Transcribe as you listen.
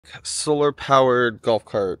Solar powered golf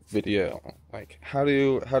cart video. Like how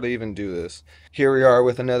to even do this. Here we are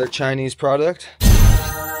with another Chinese product.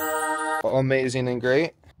 Amazing and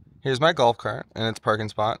great. Here's my golf cart and its parking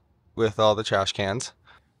spot with all the trash cans.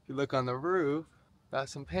 If you look on the roof, got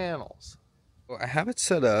some panels. Well, I have it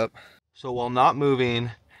set up so while not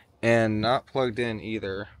moving and not plugged in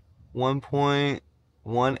either, 1.1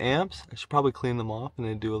 amps. I should probably clean them off and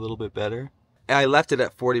then do a little bit better. I left it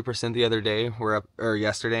at 40% the other day. We're up, or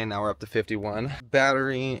yesterday, and now we're up to 51.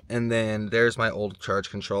 Battery, and then there's my old charge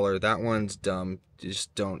controller. That one's dumb.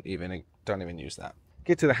 Just don't even use that.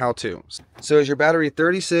 Get to the how-to. So is your battery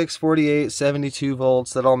 36, 48, 72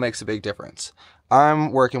 volts? That all makes a big difference.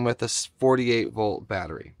 I'm working with this 48 volt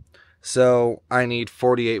battery. So I need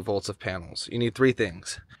 48 volts of panels. You need three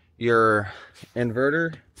things: your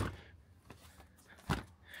inverter,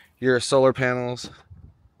 your solar panels,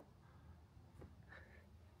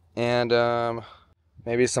 and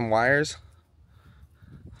maybe some wires.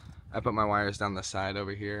 I put my wires down the side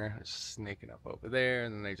over here, just snaking up over there,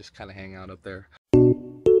 and then they just kind of hang out up there.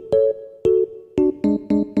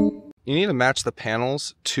 You need to match the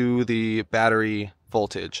panels to the battery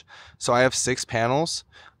voltage. So I have 6 panels.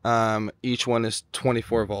 Each one is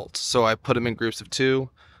 24 volts. So I put them in groups of 2,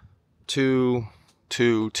 2,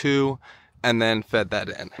 2, 2, and then fed that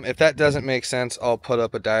in. If that doesn't make sense, I'll put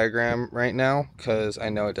up a diagram right now because I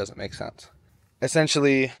know it doesn't make sense.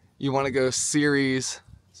 Essentially, you want to go series.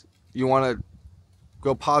 You want to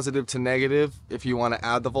go positive to negative if you want to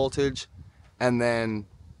add the voltage, and then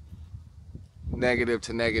negative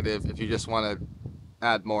to negative if you just want to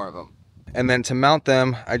add more of them. And then to mount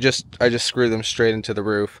them, I just screw them straight into the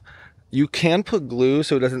roof. You can put glue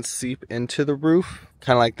so it doesn't seep into the roof,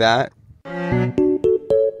 kind of like that.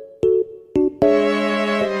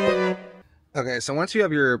 Okay, so once you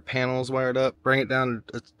have your panels wired up, bring it down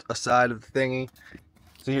a side of the thingy.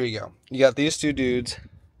 So here you go. You got these two dudes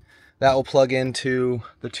that will plug into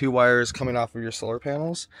the 2 wires coming off of your solar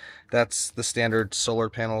panels. That's the standard solar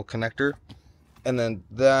panel connector. And then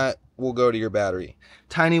that will go to your battery.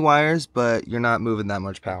 Tiny wires, but you're not moving that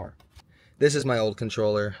much power. This is my old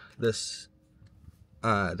controller. This,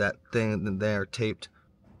 that thing there taped.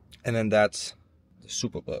 And then that's the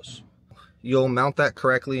super bus. You'll mount that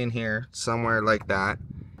correctly in here, somewhere like that,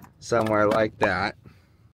 somewhere like that.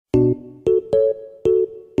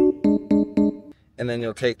 And then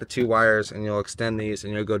you'll take the 2 wires and you'll extend these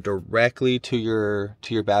and you'll go directly to your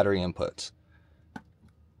battery inputs.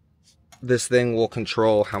 This thing will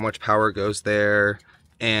control how much power goes there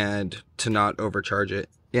and to not overcharge it.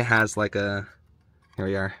 It has like a, here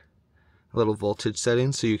we are, a little voltage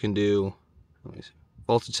setting, so you can do,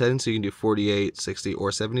 voltage settings, so you can do 48, 60,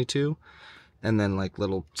 or 72. And then like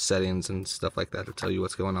little settings and stuff like that to tell you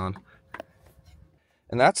what's going on.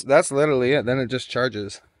 And that's literally it. Then it just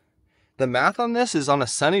charges. The math on this is on a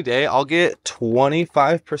sunny day, I'll get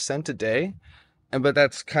 25% a day. But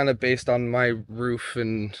that's kind of based on my roof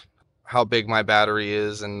and how big my battery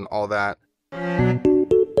is and all that.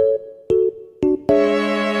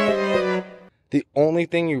 The only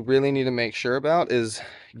thing you really need to make sure about is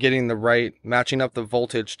getting the right, matching up the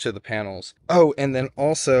voltage to the panels. Oh, and then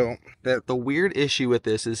also the weird issue with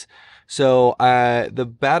this is, so the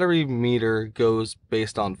battery meter goes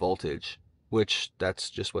based on voltage, which that's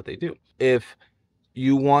just what they do. If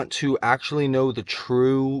you want to actually know the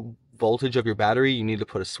true voltage of your battery, you need to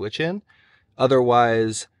put a switch in.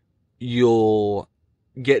 Otherwise, you'll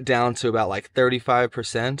get down to about like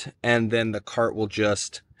 35%, and then the cart will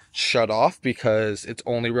just shut off because it's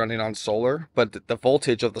only running on solar, but the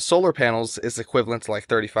voltage of the solar panels is equivalent to like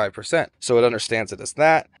 35%. So it understands it as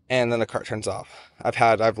that, and then the cart turns off.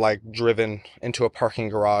 I've like driven into a parking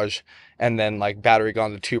garage and then like battery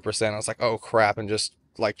gone to 2%. I was like, oh crap, and just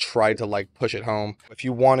like tried to like push it home. If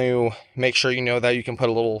you want to make sure you know that, you can put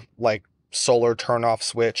a little like solar turn off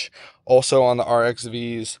switch. Also on the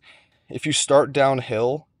RXVs, if you start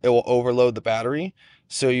downhill, it will overload the battery.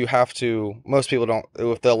 So you have to, most people don't,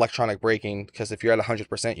 with the electronic braking, because if you're at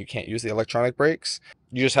 100%, you can't use the electronic brakes.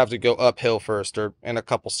 You just have to go uphill first or in a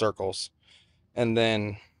couple circles, and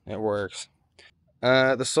then it works.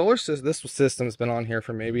 The solar system, this system's been on here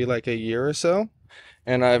for maybe like a year or so,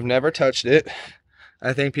 and I've never touched it.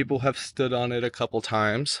 I think people have stood on it a couple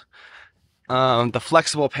times. The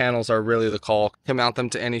flexible panels are really the call. You can mount them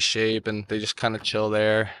to any shape and they just kind of chill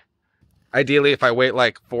there. Ideally, if I wait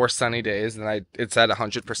like 4 sunny days, then it's at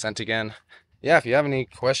 100% again. Yeah, if you have any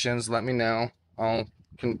questions, let me know.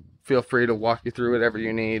 Can feel free to walk you through whatever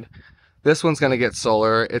you need. This one's gonna get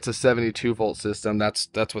solar. It's a 72 volt system. That's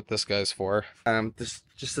what this guy's for.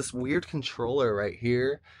 This weird controller right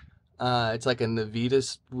here. It's like a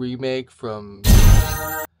Navitas remake from,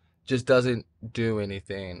 just doesn't do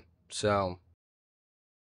anything. So